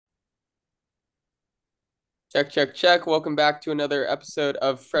Check, check, check. Welcome back to another episode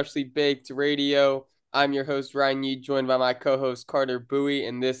of Freshly Baked Radio. I'm your host, Ryan Yee, joined by my co-host, Carter Bowie.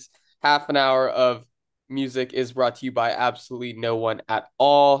 And this half an hour of music is brought to you by absolutely no one at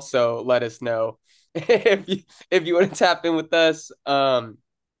all. So let us know if you want to tap in with us. So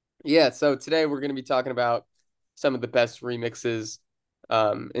today we're going to be talking about some of the best remixes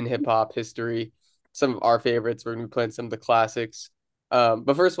in hip hop history, some of our favorites. We're going to be playing some of the classics.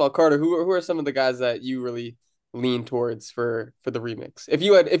 But first of all, Carter, who are some of the guys that you really lean towards for the remix? If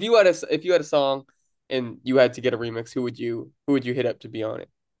you had a song and you had to get a remix, who would you hit up to be on it?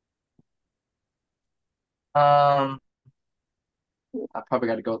 Um, I probably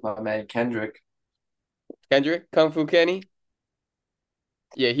got to go with my man Kendrick. Kendrick, Kung Fu Kenny?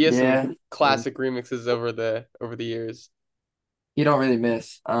 Yeah, he has some Yeah, and classic remixes over the years. he don't really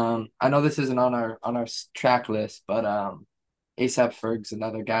miss. I know this isn't on our track list, but ASAP Ferg's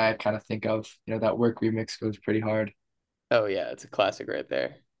another guy I kind of think of. That work remix goes pretty hard. Oh yeah, it's a classic right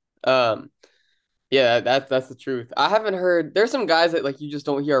there. Um, yeah, that's the truth. I haven't heard. There's some guys that like you just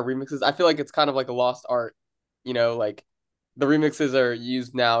don't hear remixes. I feel like it's kind of like a lost art. Like the remixes are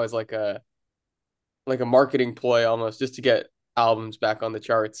used now as like a marketing ploy almost just to get albums back on the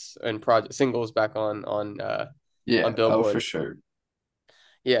charts and project singles back on Yeah, oh for Billboard. sure.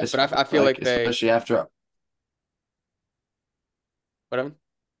 Yeah, but It's I feel like like they especially after whatever.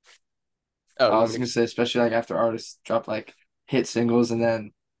 Oh, I you want was me gonna to? say especially like after artists drop like hit singles and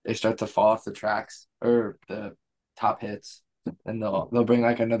then they start to fall off the tracks or the top hits, and they'll bring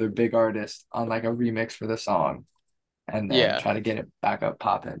like another big artist on like a remix for the song and then Yeah, try to get it back up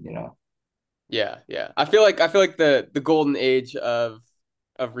popping. yeah. I feel like the golden age of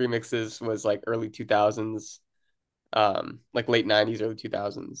remixes was like early 2000s, like late 90s, early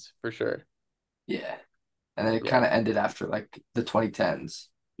 2000s for sure. Yeah. And then it Yeah, kind of ended after like the 2010s.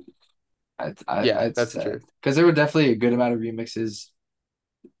 yeah, I'd that's the say truth. because there were definitely a good amount of remixes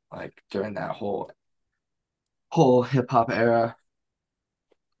like during that whole hip hop era.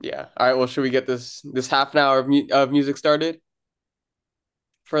 Yeah. All right. Well, should we get this half an hour of music started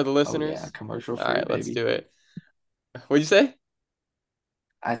for the Oh yeah, listeners? commercial All free, right, let's baby. do it. What'd you say?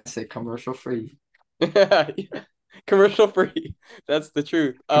 I'd say commercial free. Commercial free. That's the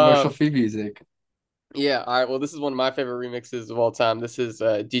truth. Commercial free music. Yeah. All right. Well, this is one of my favorite remixes of all time. This is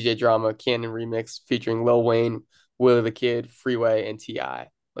DJ Drama Canon remix featuring Lil Wayne, Willie the Kid, Freeway, and Ti.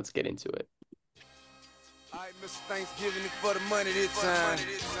 Let's get into it. All right, Mr. Thanksgiving it for the money this time.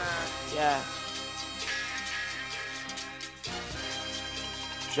 Yeah.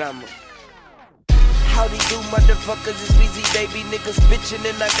 Drama. Howdy do, motherfuckers, it's Weezy, baby. Niggas bitchin'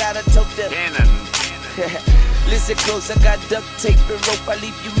 and I gotta tote them. Cannon. Listen close, I got duct tape and rope. I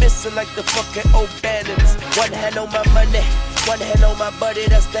leave you missing like the fucking old bandits. One hand on my money, one hand on my buddy.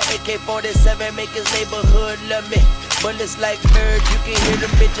 That's the AK-47, make his neighborhood love me. Bullets like birds, you can hear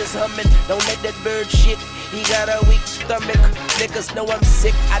them bitches humming. Don't let that bird shit, he got a weak stomach. Niggas know I'm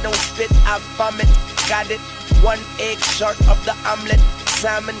sick, I don't spit, I vomit. Got it, one egg short of the omelet.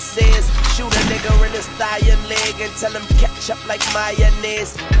 Simon says, shoot a nigga in his thigh and leg and tell him catch up like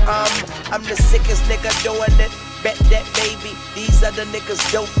mayonnaise. I'm the sickest nigga doing it. Bet that baby, these other niggas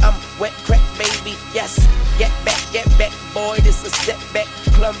dope. I'm wet crack baby. Yes, get back, boy. This a setback.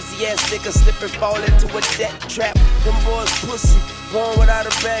 Clumsy ass nigga slip and fall into a death trap. Them boys pussy, born without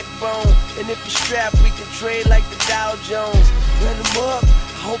a backbone. And if you strap, we can trade like the Dow Jones. Run him up.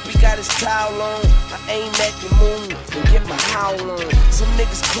 I hope he got his towel on. I aim at the moon and get my howl on. Some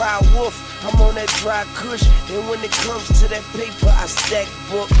niggas cry wolf, I'm on that dry kush. And when it comes to that paper, I stack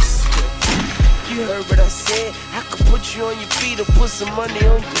books. You heard what I said, I could put you on your feet or put some money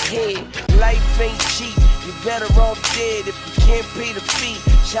on your head. Life ain't cheap, you better off dead if you can't pay the fee.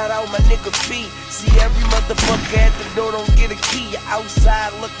 Shout out my nigga P. See every motherfucker at the door don't get a key. You're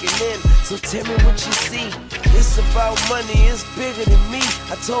outside looking in, so tell me what you see. It's about money, it's bigger than me.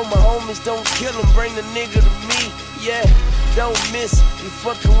 I told my homies don't kill him, bring the nigga to me. Yeah, don't miss, you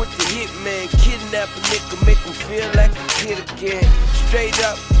fucking with the hitman. Kidnap a nigga, make him feel like a kid again. Straight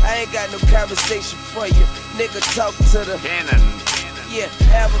up, I ain't got no conversation for you. Nigga talk to the Cannon, yeah,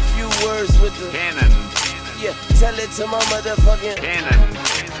 have a few words with the cannon, yeah, tell it to my motherfucking cannon,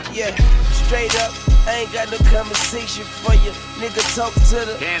 yeah, straight up, I ain't got no conversation for you. Nigga talk to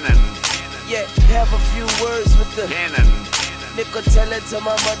the cannon, yeah, have a few words with the cannon, nigga tell it to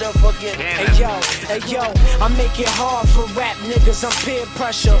my motherfucking cannon. Hey yo, I make it hard for rap niggas, I'm peer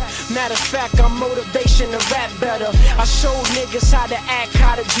pressure. Matter of fact, I'm motivation to rap better. I show niggas how to act,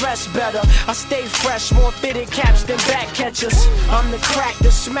 how to dress better. I stay fresh, more fitted caps than back catchers. I'm the crack,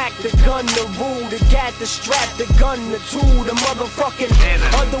 the smack, the gun, the rule, the gat, the strap, the gun, the tool, the motherfucking.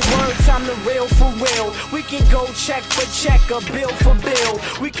 Other words, I'm the real for real. bill. We can go check for check or bill for bill.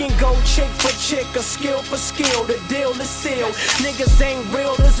 We can go chick for chick or skill for skill. The deal is sealed. Niggas ain't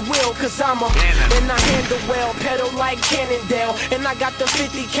real as will, cause I'm a and I handle well, pedal like Cannondale. And I got the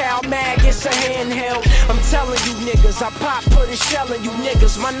 50 cal mag, it's a handheld. I'm telling you niggas, I pop, put a shell in you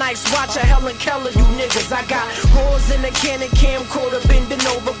niggas. My nice watch a Helen Keller, you niggas. I got whores in the cannon camcorder, bending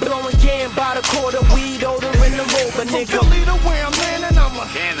over, blowing game by the quarter, weed odor in the rover, nigga. From Philly to where I'm landing, I'm a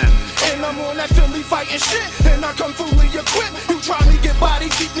cannon. And I'm on that Philly fighting shit, and I come fully equipped. You try me, get body,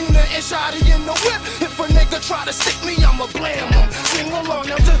 keep Nina and Shotty in the whip. If a nigga try to stick me, I'ma blam him. Sing along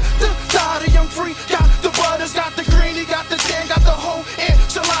now, the young free. Got the butters, got the greenie, got the tan, got the whole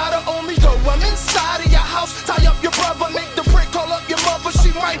enchilada on me. Go, I'm inside of your house, tie up your brother, make the prick, call up your mother. She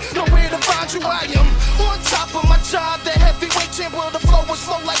might know where to find you. I am on top of my job, the heavyweight champ where the flow is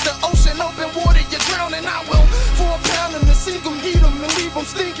slow like the ocean. Open water, you're drowning. I will 4 pound him and sink him, heat him and leave him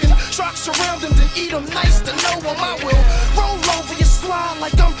stinking. Sharks surround him, then eat him. Nice to know him. I will roll over your squad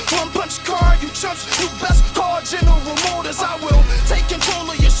like I'm one punch card. You chumps, you best call General Motors. I will take control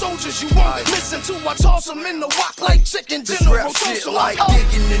of your soldiers. You won't listen to. I toss them in the wok like chicken. General shit like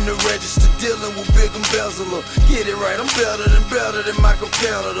digging in the register, dealing with big embezzler. Get it right, I'm better than my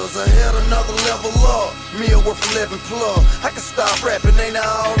competitors. I had another level up, meal worth 11 plus. I can stop rapping, ain't I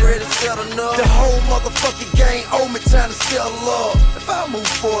already settled enough? The whole motherfucking game owe me time to settle up. If I move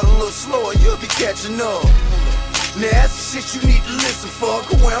forward a little slower, you'll be catching up. Now that's the shit you need to listen for.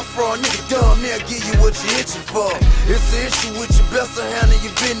 Cause where I'm from, nigga dumb, they'll give you what you're itching for. It's an issue with you, best to handle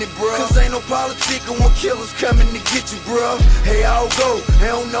your business, bro. Cause ain't no politic and one killer's coming to get you, bro. Hey, I'll go,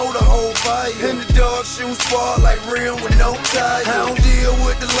 they don't know the whole fire. And the dog shooting spar like rim with no tire. I don't deal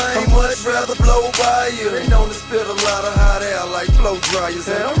with the lame, much rather blow by you. They known to spit a lot of hot air like blow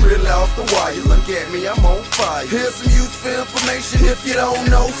dryers. And I'm really off the wire, look at me, I'm on fire. Here's some useful information if you don't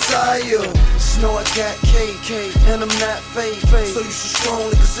know sire. Just know I got KK. And I'm not fake, so you should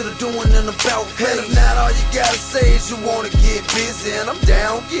strongly consider doing an about face. And if not, all you gotta say is you wanna get busy, and I'm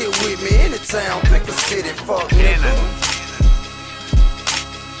down, get with me anytime, pick a city, fuck nigga.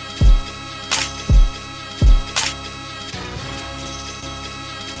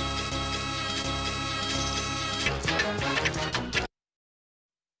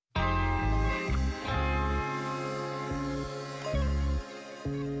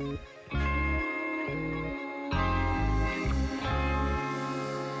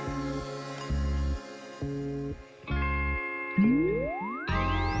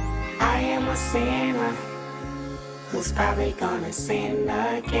 Sinner who's probably gonna sin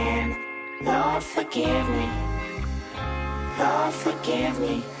again. Lord forgive me, Lord forgive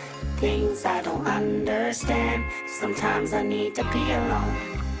me. Things I don't understand. Sometimes I need to be alone.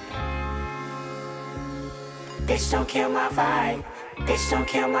 Bitch, don't kill my vibe. Bitch, don't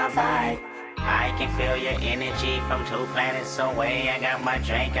kill my vibe. I can feel your energy from 2 planets away. I got my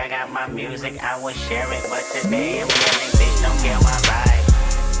drink, I got my music, I will share it, but today I'm yelling, bitch, don't kill my vibe.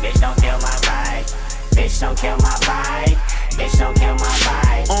 Bitch, don't kill my vibe. Bitch, don't kill my vibe. Bitch, don't kill my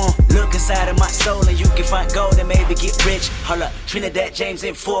vibe. Look inside of my soul and you can find gold and maybe get rich. Hold up, Trinidad James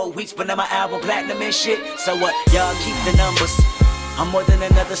in 4 weeks, but now my album platinum and shit. So what? Y'all keep the numbers. I'm more than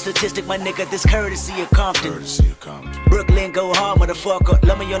another statistic, my nigga. This courtesy of Compton. Brooklyn go hard, motherfucker.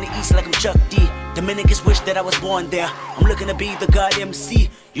 Love me on the east like I'm Chuck D. Dominicans wish that I was born there. I'm looking to be the god MC.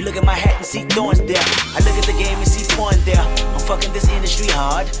 You look at my hat and see thorns there. I look at the game and see porn there. I'm fucking this industry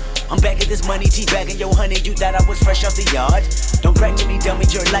hard. I'm back at this money, teabagging yo honey. You thought I was fresh off the yard. Don't brag to me, dummy,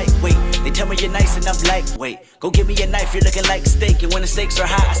 you're lightweight. They tell me you're nice and I'm lightweight. Go give me a knife, you're looking like steak. And when the stakes are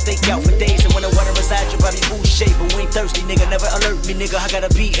high, I stake out for days. And when the water resides, you're probably food shape. But we ain't thirsty, nigga, never alert me, nigga. I got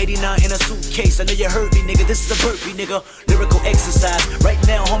a B89 in a suitcase. I know you heard me, nigga, this is a burpee, nigga. Lyrical exercise. Right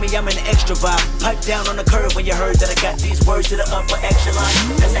now, homie, I'm in an extra vibe. Pipe down on the curve when you heard that I got these words to the upper echelon.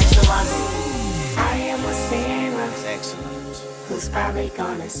 That's excellent. I am a sinner. That's excellent. Who's probably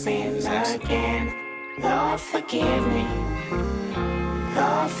gonna sin again. Lord forgive me,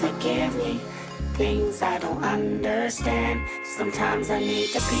 Lord forgive me. Things I don't understand. Sometimes I need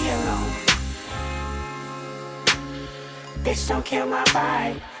to be alone. Bitch, don't kill my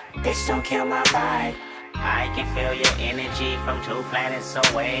vibe. Bitch, don't kill my vibe. I can feel your energy from 2 planets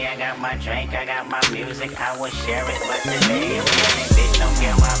away. I got my drink, I got my music, I will share it, but today I'm yelling, bitch, don't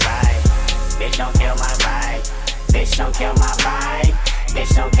kill my vibe. Bitch, don't kill my vibe. Bitch, don't kill my vibe.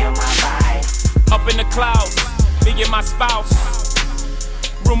 Bitch, don't kill my vibe. Up in the clouds, me and my spouse.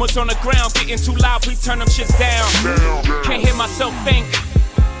 Rumors on the ground getting too loud, please turn them shits down. Can't hear myself think.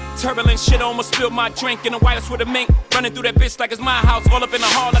 turbulent shit, almost spilled my drink in the wireless with a mink. Running through that bitch like it's my house, all up in the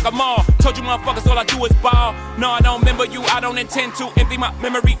hall like a mall. Told you motherfuckers all I do is ball. No, I don't remember you, I don't intend to empty my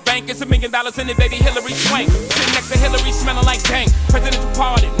memory bank. It's $1 million in it, baby, Hillary Swank. Sitting next to Hillary, smelling like dang. Presidential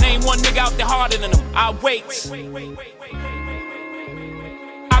pardon, name one nigga out there harder than him. I wait.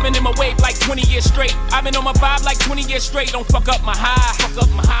 I've been in my wave like 20 years straight. I've been on my vibe like 20 years straight. Don't fuck up my high, fuck up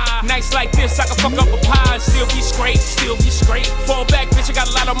my high. Nights like this, I can fuck up a pie and still be straight, still be straight. Fall back, bitch, I got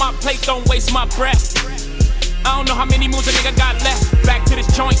a lot on my plate, don't waste my breath. I don't know how many moves a nigga got left. Back to this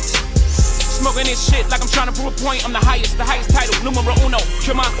joint. Smoking this shit like I'm trying to prove a point. I'm the highest title, numero uno.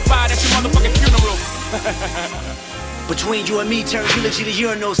 Kill my vibe, that's your motherfucking funeral. Between you and me, turn eulogy to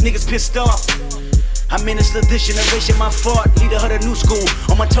urinals, niggas pissed off. I minister this generation, my fault, leader of the new school.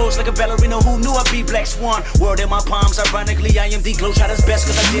 On my toes like a ballerina, who knew I'd be Black Swan? World in my palms, ironically, I am the Globetrotter's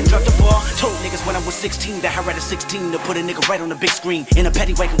best, cause I didn't drop the ball. Told niggas when I was 16 that I read a 16 to put a nigga right on the big screen. In a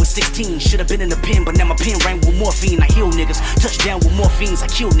paddy wagon with 16, should've been in the pen, but now my pen rang with morphine. I heal niggas, touchdown with morphines,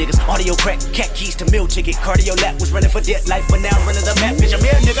 I kill niggas. Audio crack, cat keys to meal ticket, cardio lap, was running for dead life, but now I'm running the map, bitch, I'm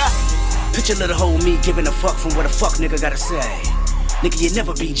here, nigga. Picture little hoe me giving a fuck from what a fuck nigga gotta say. Nigga, you never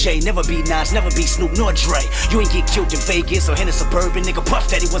be Jay, never be Nas, never be Snoop nor Dre. You ain't get killed in Vegas or in a suburban. Nigga, Puff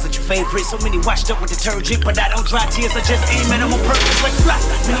Daddy wasn't your favorite. So many washed up with detergent, but I don't dry tears. I just aim at them on purpose like blah.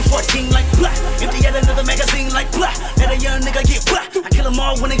 Mini 14 like blah. Empty at another magazine like blah. Let a young nigga get blah. I kill them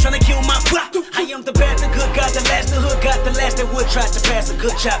all when they tryna kill my blah. I am the bad, the good, got the last, the hood, got the last that would try to pass a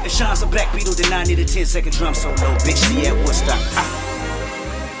good job. If Sean's a black beetle, then I need a 10-second drum solo. Bitch, see at Woodstock.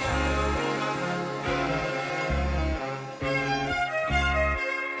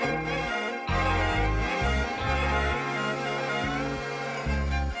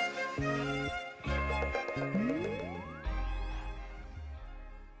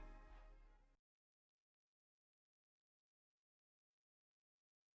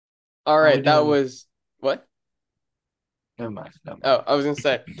 All right, that was what? Never mind. Oh, I was gonna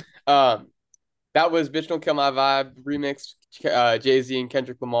say, that was "Bitch Don't Kill My Vibe" remix, Jay-Z and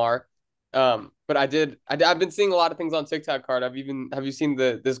Kendrick Lamar. But I've been seeing a lot of things on TikTok. Card. Have you seen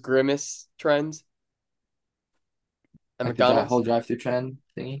this grimace trends? At like McDonald's, the whole drive-through trend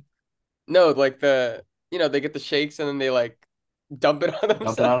thingy. No, like they get the shakes and then they like dump it on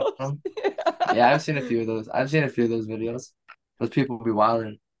themselves. Dump it on them? Yeah, I've seen a few of those. I've seen a few of those videos. Those people be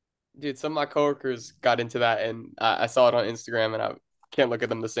wilding. Dude, some of my coworkers got into that, and I saw it on Instagram, and I can't look at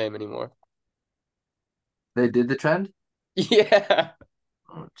them the same anymore. They did the trend? Yeah.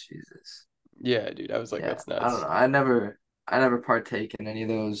 Oh, Jesus. Yeah, dude, I was like, that's nuts. I don't know. I never partake in any of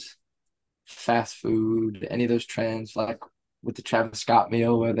those fast food, any of those trends, like with the Travis Scott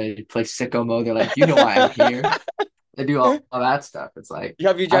meal where they play sicko mode. They're like, you know why I'm here. They do all that stuff. It's like,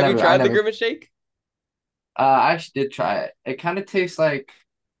 have you tried the grimace shake? I actually did try it. It kind of tastes like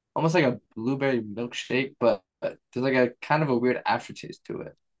almost like a blueberry milkshake, but there's like a kind of a weird aftertaste to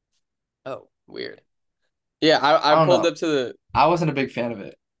it. Oh, weird. Yeah, I pulled up to the. I wasn't a big fan of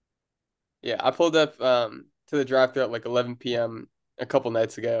it. Yeah, I pulled up to the drive-thru at like 11 p.m. a couple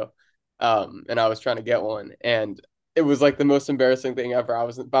nights ago, and I was trying to get one, and it was like the most embarrassing thing ever. I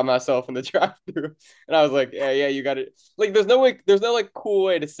was by myself in the drive-thru, and I was like, yeah, you got it. Like, there's no like cool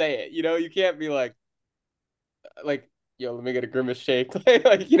way to say it. You know, you can't be like, yo, let me get a grimace shake.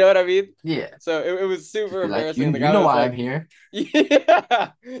 like, you know what I mean? Yeah. So it was super embarrassing. Like, you know why I'm here. Yeah.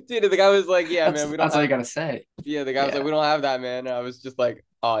 Dude, the guy was like, yeah, man, we don't that's all you gotta say. Yeah, the guy was like, we don't have that, man. And I was just like,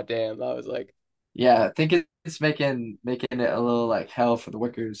 oh, damn. I was like. Yeah, I think it's making it a little like hell for the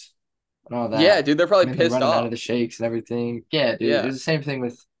workers and all that. Yeah, dude, they're probably pissed running off. Out of the shakes and everything. Yeah, dude. Yeah. It was the same thing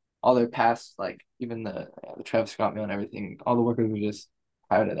with all their past, like even the Travis Scott meal and everything. All the workers were just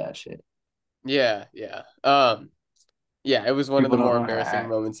tired of that shit. Yeah. Yeah, it was one of the more embarrassing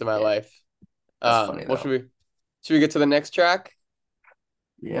moments in my life. That's funny, well, should we get to the next track?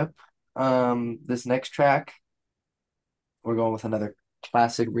 Yep. This next track, we're going with another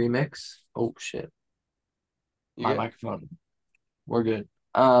classic remix. Oh shit. My microphone. We're good.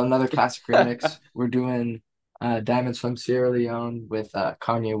 Another classic remix. We're doing Diamonds from Sierra Leone with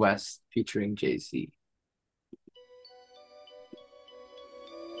Kanye West featuring Jay-Z.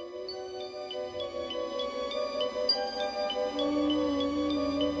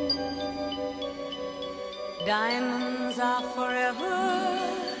 Diamonds are forever.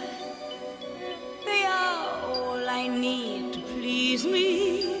 They are all I need to please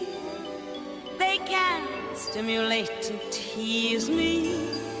me. They can stimulate and tease me.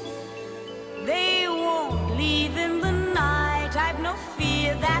 They won't leave in the night. I've no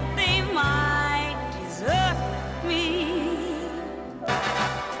fear that they might desert me.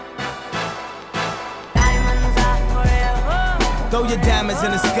 Diamonds are forever. Throw your diamonds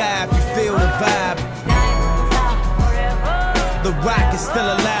in the sky if you feel the vibe. The rock is still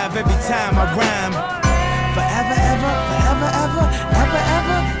alive every time I rhyme. Forever, ever, forever, ever, ever,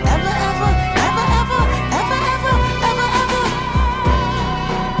 ever, ever, ever, ever, ever, ever, ever, ever, ever.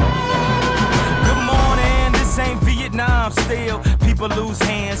 Good morning, this ain't Vietnam still. People lose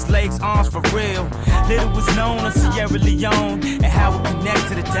hands, legs, arms for real. Little was known on Sierra Leone and how it connect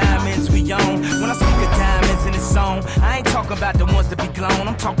to the diamonds we own. When I speak of diamonds in this song, I ain't talking about the ones that be glown.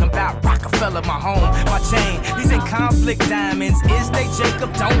 I'm talking about Rockefeller, my home, my chain. These ain't conflict diamonds. Is they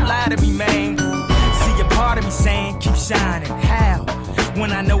Jacob? Don't lie to me, man. See a part of me saying, keep shining. How?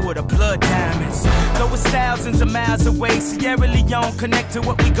 When I know what a blood diamonds. Though it's thousands of miles away, Sierra Leone connect to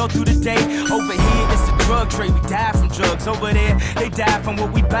what we go through today. Over here, it's the drug trade. We die from drugs. Over there, they die from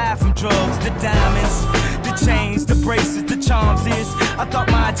what we buy from drugs. The diamonds, the chains, the bracelets, the charms is. I thought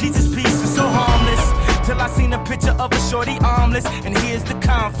my Jesus piece was so harmless. Till I seen a picture of a shorty armless. And here's the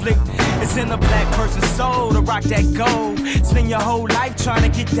conflict. It's in a black person's soul to rock that gold. Spend your whole life trying to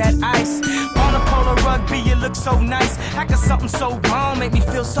get that ice. On a polo rugby, you look so nice. How could something so wrong make me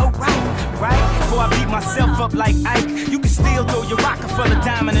feel so right? Right? Before I beat myself up like Ike, you can still throw your Rockefeller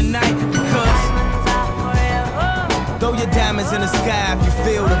diamond tonight. Because throw your diamonds in the sky if you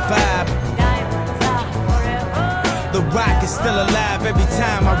feel the vibe. The rock is still alive every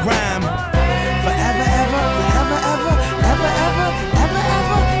time I rhyme. Forever, ever, forever, ever, ever, ever, ever, ever,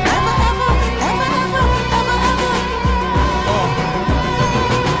 ever, ever, ever, ever, ever, ever.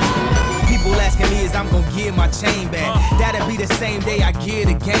 People asking me is I'm gonna give my chain back. That'll be the same day I give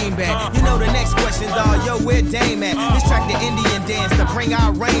the game back. You know the next question, dawg, yo, where Dame at? This track the Indian dance to bring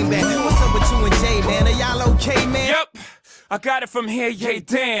our rain back. What's up with you and Jay, man? Are y'all okay, man? Yep, I got it from here, yeah,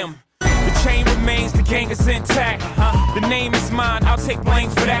 damn. The chain remains, the gang is intact. The name is mine, I'll take blame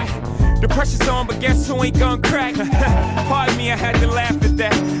for that. The pressure's on, but guess who ain't gonna crack? Pardon me, I had to laugh at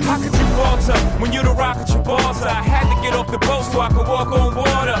that. How could you falter when you the rock at your balls? I had to get off the boat so I could walk on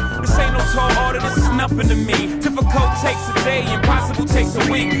water. This ain't no tall order, this is nothing to me. Difficult takes a day, impossible takes a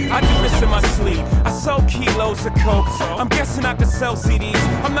week. I do this in my sleep. I sold kilos of coke. I'm guessing I could sell CDs.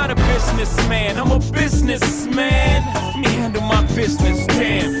 I'm not a businessman, I'm a businessman. Let me handle my business,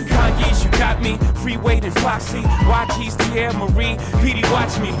 damn. Kanye's, you got me. Freeway and Foxy, YG's, Tierra Marie. PD,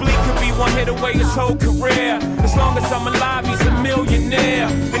 watch me. Bleak could be one hit away his whole career. As long as I'm alive, he's a millionaire.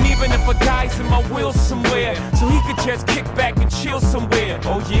 And even if I die's in my will somewhere, so he could just kick back and chill somewhere.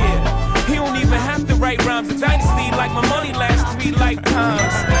 Oh yeah, he don't even have to write rhymes. A dynasty like my money lasts 3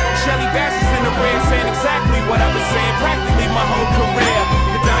 lifetimes. Shelly Bass is in the red saying exactly what I was saying practically my whole career.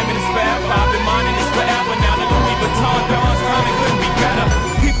 The diamond is forever, I've been mining this forever. Now the Louis Vuitton Dawn's time, it couldn't be better.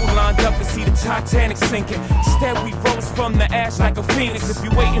 People lined up to see the Titanic sinking. Instead we rose from the ash like a phoenix. If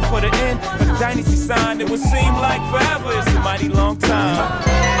you're waiting for the end of the dynasty sign, it would seem like forever. It's a mighty long time.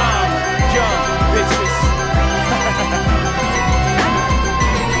 Young bitches.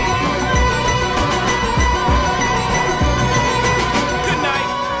 Good night.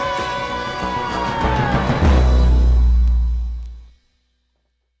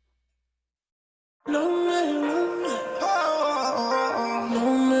 No man, no man. Oh, no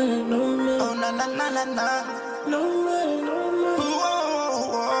man, no man. Oh, na na na na na. No man, no man.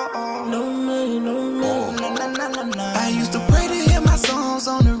 No man, no man. Na na na na na. I used to pray to hear my songs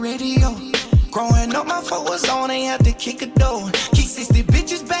on the radio. Growing up, my folk was on, they had to kick a door. Keep 60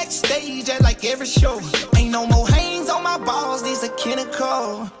 bitches backstage at like every show. Ain't no more hangs on my balls, these are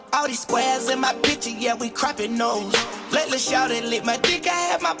clinical. All these squares in my picture, yeah, we cropping nose. Let's shout it, lit my dick, I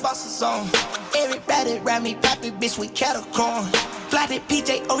had my bosses on. Everybody around me, poppin' bitch with cattle corn. Fly the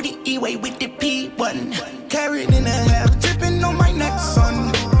PJ ODE way with the P button. Carried in a half, dripping on my neck,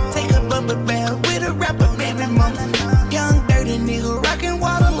 son. Take a bubble bath with a rapper, baby mama. Young dirty nigga, rockin'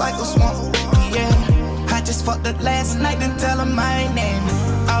 water like a swamp. Yeah, I just fucked up last night and tell her my name.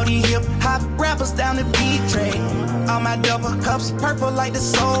 All these hip hop rappers down the beat train. All my double cups purple like the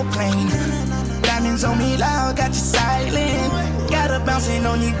soul plane. Diamonds on me loud, got you silent. Got her bouncing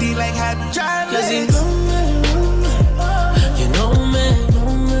on your D like hydraulics. You know me,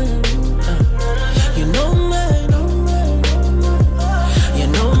 know me. You know me, know me. You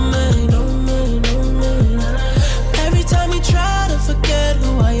know me, know me, know me. Every time you try to forget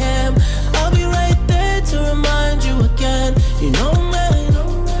who I am, I'll be right there to remind you again. You know me,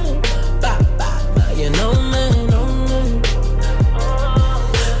 know me. Bah, bah, bah. You know me, know me.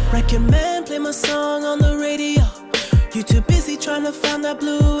 Record man, play my song on the radio. You too busy trying to find that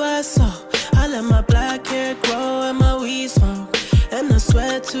blue I saw. I let my black hair grow and my weed smoke. And I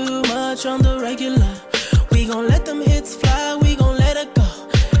sweat too much on the regular. We gon' let them hits fly, we gon' let it go.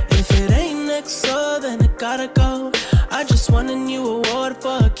 If it ain't next, so then it gotta go. I just wanna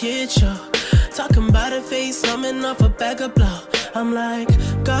feature. Talking about a face, coming off a bag of blow. I'm like,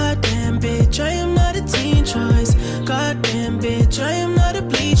 goddamn bitch, I am not a teen choice. Goddamn bitch, I am not a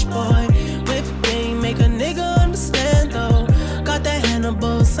bleach boy. Whip game, make a nigga understand though. Got that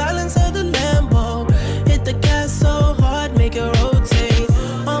Hannibal, silence of the Lambo. Hit the gas so hard, make it rotate.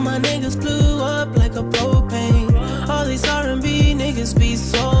 All my niggas blew up like a propane. All these R&B niggas be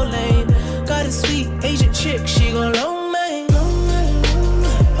so lame. Got a sweet Asian chick, she go long man.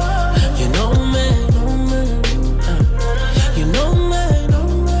 You know man. You know man.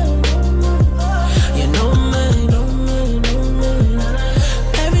 You know man.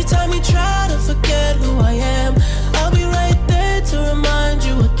 Every time you try to forget who I am, I'll be right there to remind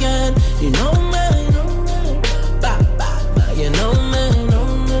you again. You know man. You know man.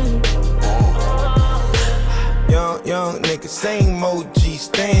 Young nigga, same OG,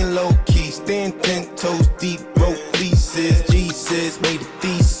 staying low key, staying 10 toes deep, broke fleeces. Jesus made a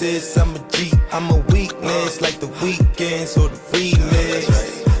thesis. I'm a G, I'm a weakness, like the Weeknd, or the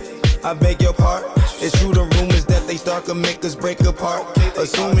remix. I beg your pardon. It's true the rumors that they start to make us break apart.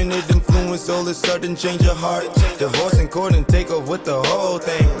 Assuming it influence all of a sudden change your heart. Divorce in court and take off with the whole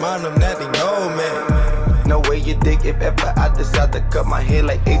thing. Mind them that they know, man. No way you dig if ever I decide to cut my hair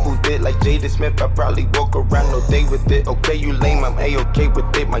like Abel did. Like Jada Smith, I probably walk around no day with it. Okay, you lame, I'm A-okay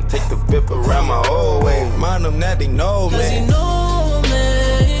with it. Might take the whip around my whole way. Mind them that they know, man. Cause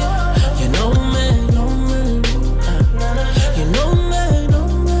you know man. You know man. You know man.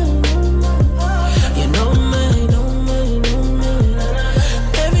 You know man.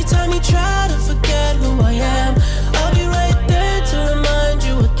 Every time you try to forget who I am, I'll be right there to remind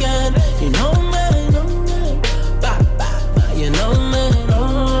you again. You know man. You know man.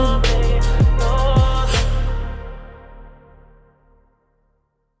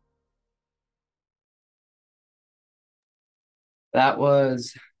 That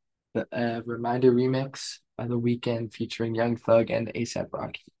was the Reminder remix by The Weeknd featuring Young Thug and A$AP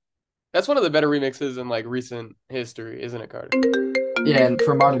Rocky. That's one of the better remixes in like recent history, isn't it, Carter? Yeah, and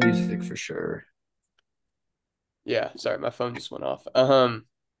for modern music for sure. Yeah, sorry, my phone just went off. I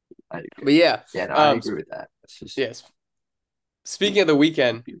agree. But yeah. Yeah, no, I agree with that. It's just yes. Speaking of The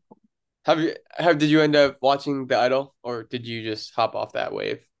Weeknd, did you end up watching The Idol, or did you just hop off that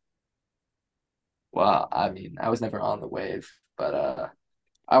wave? Well, I mean, I was never on the wave, but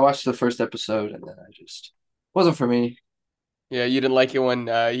I watched the first episode and then I just wasn't for me. Yeah, you didn't like it when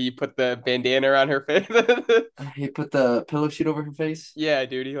he put the bandana around her face. He put the pillow sheet over her face. Yeah,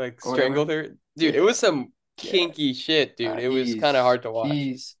 dude, he like strangled her. Dude, it was some kinky shit, dude. It was kind of hard to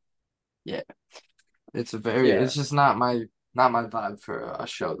watch. Yeah, it's it's just not my vibe for a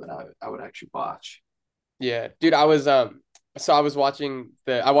show that I would actually watch. Yeah, dude, I watched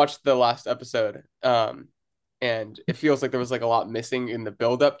the last episode, and it feels like there was like a lot missing in the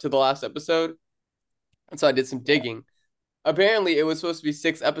build up to the last episode, and so I did some digging. Apparently, it was supposed to be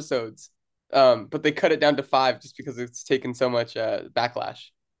 6 episodes, but they cut it down to 5 just because it's taken so much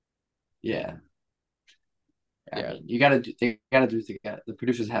backlash. Yeah. I mean, they gotta do the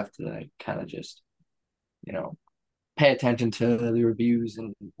producers have to like kind of just, pay attention to the reviews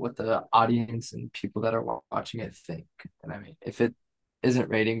and what the audience and people that are watching it think. And I mean, if it isn't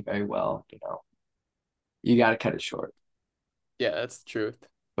rating very well, you got to cut it short. Yeah, that's the truth.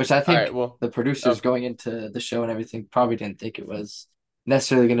 Which I think the producers going into the show and everything probably didn't think it was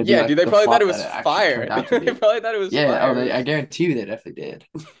necessarily going to be. Yeah, dude, they probably thought it was fire. They probably thought it was fire. I guarantee you they definitely did.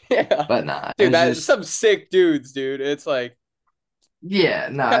 Yeah. But nah. Dude, that's some sick dudes, dude. It's like. Yeah,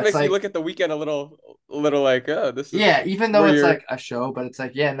 no. Kind of makes you look at The Weeknd a little like, oh, this is. Yeah, even though it's like a show, but it's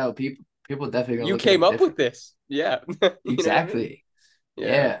like, yeah, no, people definitely. You came up with this. Yeah. Exactly. I mean?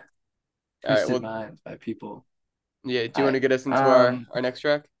 Yeah. All right, minds by people. Yeah, do you want to get us into our next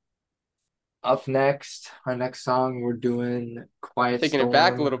track? Up next, our next song, we're doing Quiet Storm. Taking it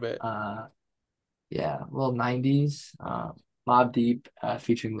back a little bit. Yeah, a little 90s. Mobb Deep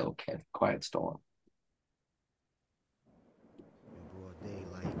featuring Lil Kim, Quiet Storm.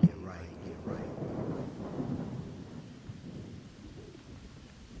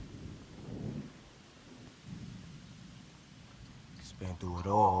 Been through it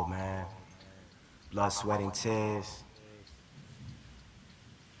all, man. Blood, sweat, and tears.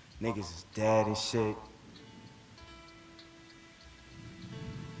 Niggas is dead and shit.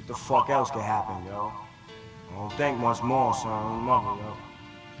 What the fuck else could happen, yo? I don't think much more, son. Remember, yo.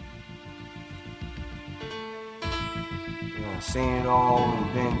 Yeah, seen it all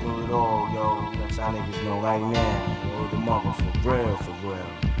and been through it all, yo. That's how niggas know right now. Yo, the mother for real, for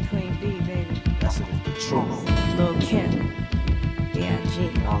real. Queen B, baby. That's it, the truth. Lil Kim. B.I.G.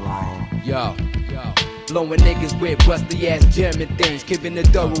 I'm lying. Yo. Blowing niggas with rusty ass German things. Giving the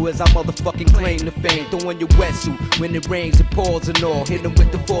double as I motherfucking claim the fame. Throwing your wetsuit when it rains and pours and all. Hit them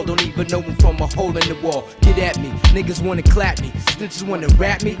with the fall, don't even know them from a hole in the wall. Get at me, niggas wanna clap me. Snitches wanna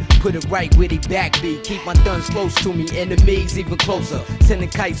rap me, put it right where they back be. Keep my guns close to me, enemies even closer. Sending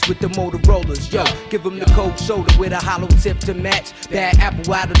kites with the Motorola's, yo. Give them the cold shoulder with a hollow tip to match. Bad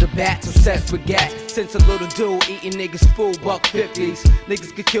apple out of the bat, obsessed with gas. Since a little dude eating niggas full $1.50s.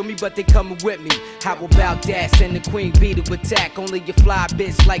 Niggas could kill me, but they coming with me. How about that? Send the queen bee to attack. Only your fly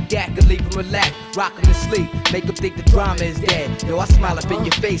bitch like that could leave him relaxed. Rock him to sleep, make him think the drama is dead. Yo, I smile up in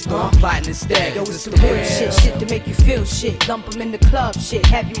your face, though I'm plotting instead. Yo, it's the real shit, shit to make you feel shit. Lump 'em in the club, shit.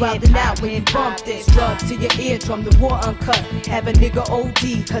 Have you out and out when you bump this. Drugs to your eardrum, the war uncut. Have a nigga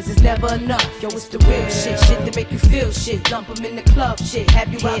OD, cause it's never enough. Yo, it's the real shit, shit to make you feel shit. Lump 'em in the club, shit.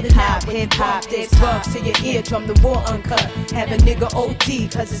 Have you out and out when you bump this. Drugs to your eardrum, the war uncut. Have a nigga OD,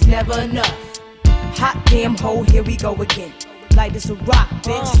 cause it's never enough. Hot damn hoe, here we go again. Light as a rock,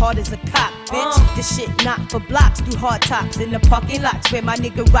 bitch, hard as a cop, bitch. This shit not for blocks, through hard tops in the parking lots where my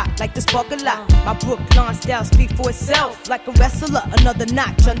nigga rock like the spark a lot. My Brooklyn style speak for itself, like a wrestler. Another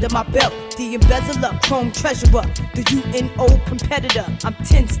notch under my belt, the embezzler, chrome treasurer, the UNO competitor. I'm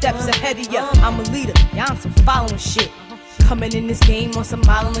 10 steps ahead of ya. I'm a leader, yeah, I'm some following shit. Coming in this game on some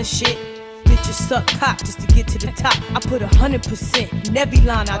modeling shit. Bitches suck cock just to get to the top. I put 100% in every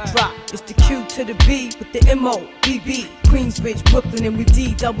line I drop. It's the Q to the B with the M-O-B-B. Queensbridge, Brooklyn, and with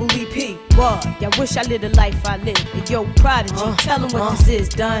D-double-E-P. What? Yeah, wish I lived the life I live. And yo, Prodigy, tell them what this is,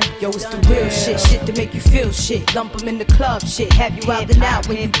 done. Yo, it's the real shit, shit to make you feel shit. Lump 'em in the club, shit. Have you out and out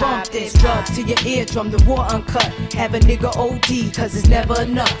when you bump this. Drugs to your eardrum, the war uncut. Have a nigga OD, cause it's never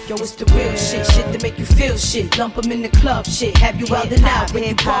enough. Yo, it's the real shit, shit to make you feel shit. Lump 'em in the club, shit. Have you out and out when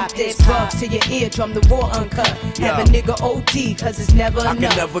you bump this. Drugs to your eardrum, the war uncut. Have a nigga OD, cause it's never enough. I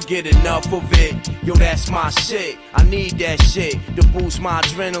can never get enough of it. Yo, that's my shit. I need that shit to boost my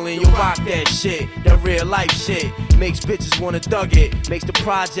adrenaline. You rock that shit, that real life shit. Makes bitches wanna thug it, makes the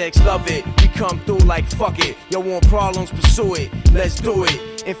projects love it. We come through like fuck it. Yo, want problems, pursue it. Let's do it.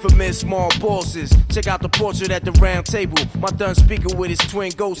 Infamous small bosses. Check out the portrait at the round table. My done speaker with his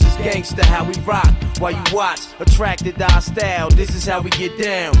twin ghosts is gangster. How we rock while you watch. Attracted to our style. This is how we get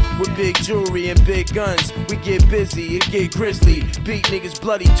down. With big jewelry and big guns. We get busy, it get grisly. Beat niggas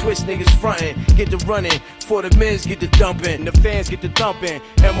bloody, twist niggas frontin'. Get the running. For the men's get the dumping. The fans get the thumping.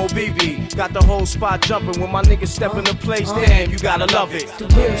 M.O.B.B. got the whole spot jumping. When my niggas step in the place, damn, you gotta love it. The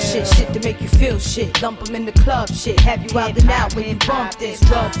real shit, shit to make you feel shit. Lump 'em in the club, shit. Have you out and out when you bump this.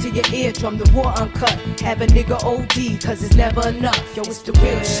 Drugs to your eardrum, the war uncut. Have a nigga OD, cause it's never enough. Yo, it's the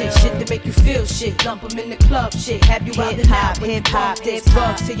real shit, shit to make you feel shit. Lump 'em in the club, shit. Have you out and out when you bump this.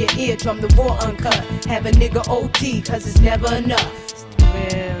 Drugs to your eardrum, the war uncut. Have a nigga OD, cause it's never enough. It's the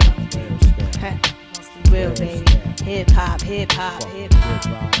real, it's the real, baby. Hip hop, hip hop, hip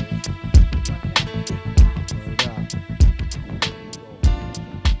hop.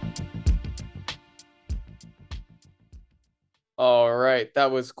 All right, that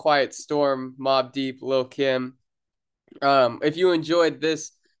was Quiet Storm, Mobb Deep, Lil Kim. If you enjoyed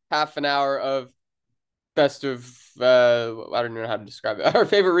this half an hour of festive, I don't know how to describe it, our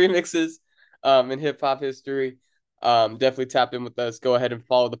favorite remixes in hip-hop history, definitely tap in with us. Go ahead and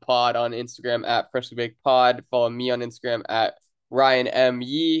follow the pod on Instagram at Freshly Baked Pod. Follow me on Instagram at Ryan M.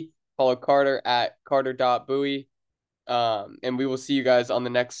 Yee. Follow Carter at carter.bowie. And we will see you guys on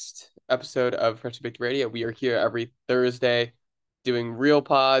the next episode of Freshly Baked Radio. We are here every Thursday doing real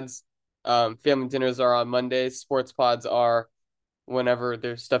pods. Family dinners are on Mondays. Sports pods are whenever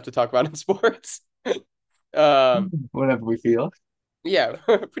there's stuff to talk about in sports. Whenever we feel. Yeah,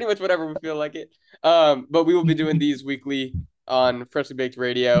 pretty much whatever we feel like it. But we will be doing these weekly on Freshly Baked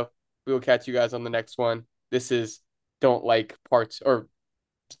Radio. We will catch you guys on the next one. This is Don't Like Parts or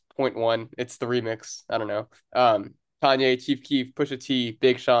Point 1. It's the remix. I don't know. Kanye, Chief Keef, Pusha T,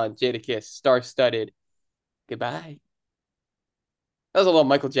 Big Sean, Jadakiss, Star Studded. Goodbye. That was a little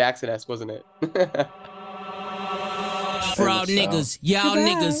Michael Jackson-esque, wasn't it? Fraud niggas, y'all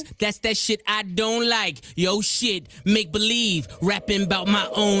niggas, that's that shit I don't like. Yo shit, make believe, rapping about my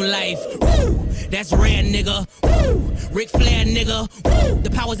own life. Woo, that's rare nigga. Woo, Ric Flair nigga. Woo, the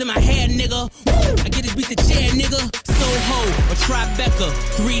power's in my head nigga. Woo, I get this beat the chair nigga. Soho, a Tribeca,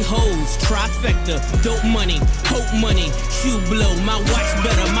 3 hoes, trifecta, dope money, hope money, Q blow, my watch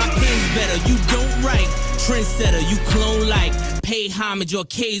better, my pen's better. You don't write, trendsetter, you clone like, pay homage or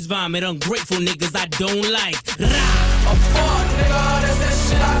case vomit, ungrateful niggas I don't like. Rah! A fraud, nigga, that's that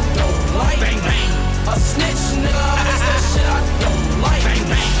shit I don't like. Bang, bang. A snitch, nigga, that's that shit I don't like. Bang,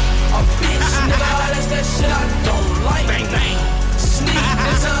 bang. A bitch, nigga, that's that shit I don't like. Bang, bang. Sneak,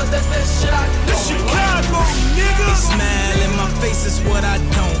 nigga, that's that shit I don't like. face is what I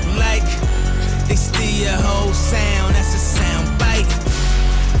don't like. They steal your whole sound, that's a sound bite.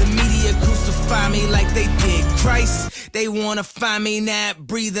 The media crucify me like they did Christ. They wanna find me not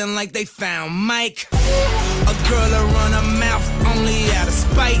breathing like they found Mike. A girl will run her mouth only out of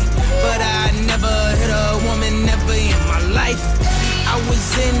spite, but I never hit a woman, never in my life. I was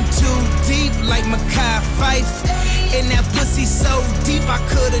in too deep like Mackay Fife. And that pussy so deep I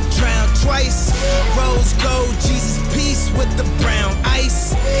could've drowned twice. Rose gold, Jesus peace with the brown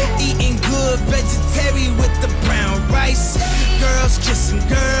ice. Eating good vegetarian with the brown rice. Girls kissing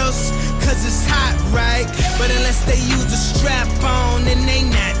girls, cause it's hot, right? But unless they use a strap on, then they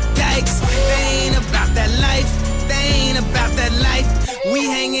not dykes. They ain't about that life, they ain't about that life. We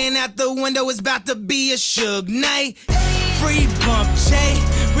hanging out the window, it's about to be a Suge night. Free bump J,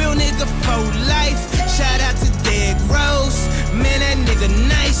 real nigga for life. Shout out to Derrick Rose, man that nigga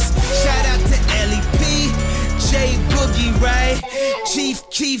nice. Shout out to LEP, J Boogie, right? Chief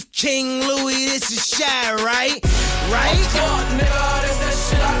Keef, King Louis, this is shy, right? Right? Fuck nigga, that's that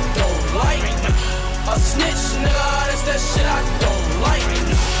shit I don't like. A snitch nigga, that's that shit I don't like.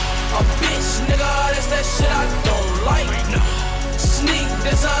 A bitch nigga, that's that shit I don't like. Sneak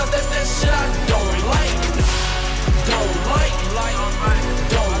designs, that's that shit I don't like. Don't like,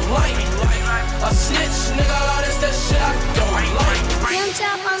 don't like. A snitch, nigga, that's that shit I don't like.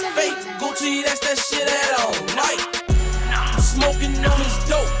 Fake Gucci, that's that shit that I don't like. I'm smoking on this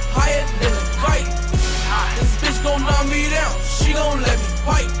dope, higher than a kite. This bitch gon' knock me down, she gon' let me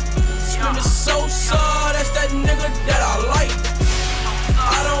pipe. Screaming so that's that nigga that I like.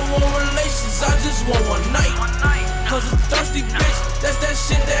 I don't want relations, I just want one night. Cause a thirsty bitch, that's that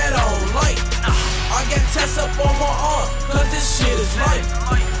shit that I don't like. I got tests up on my arm, cause this shit is life.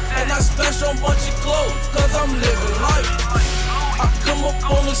 And I splash on a bunch of clothes, cause I'm living life. I come up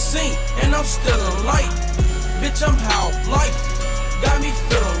on the scene, and I'm still in light. Bitch, I'm half life, got me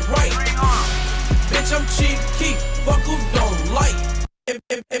feeling right. Bitch, I'm cheap keep, fuck who don't like.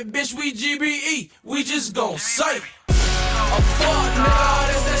 If bitch, we GBE, we just gon' sight. A fuck nigga,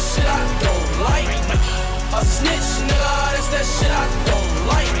 that's that shit I don't like. A snitch nigga, that's that shit I don't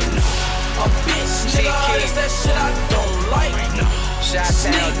like. A bitch nigga, that's that shit I don't like.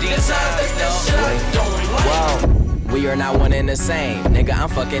 Sneak designs, that's that shit I don't like. Whoa. We are not one and the same. Nigga, I'm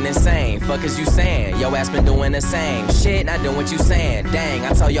fucking insane. Fuck is you saying? Yo ass been doing the same shit, not doing what you saying. Dang,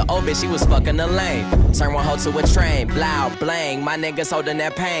 I told your old bitch she was fucking the lane. Turn one hoe to a train. Blow, blang, my niggas holding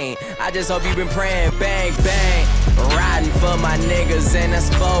that pain. I just hope you been praying. Bang, bang. Riding for my niggas and that's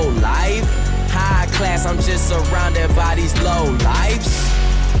for life. High class, I'm just surrounded by these low lives.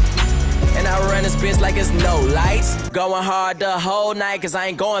 And I run this bitch like it's no lights. Going hard the whole night, cause I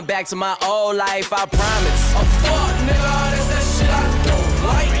ain't going back to my old life, I promise. A fuck nigga, that's that shit I don't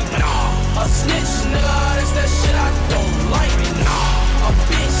like. A snitch nigga, that's that shit I don't like. A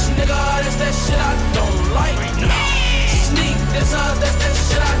bitch nigga, that's that shit I don't like. Sneak designs, that's that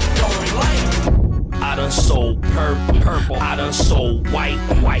shit I don't like. I done sold purple, I done sold white,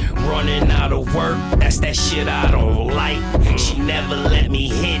 running out of work, that's that shit I don't like. She never let me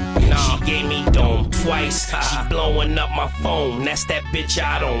hit, she gave me dome twice. She blowing up my phone, that's that bitch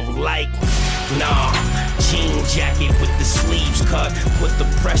I don't like. Nah, jean jacket with the sleeves cut, put the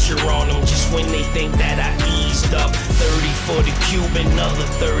pressure on them just when they think that I eased up. 30 for the Cuban, another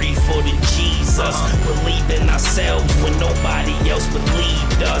 30 for the Jesus. Believe in ourselves when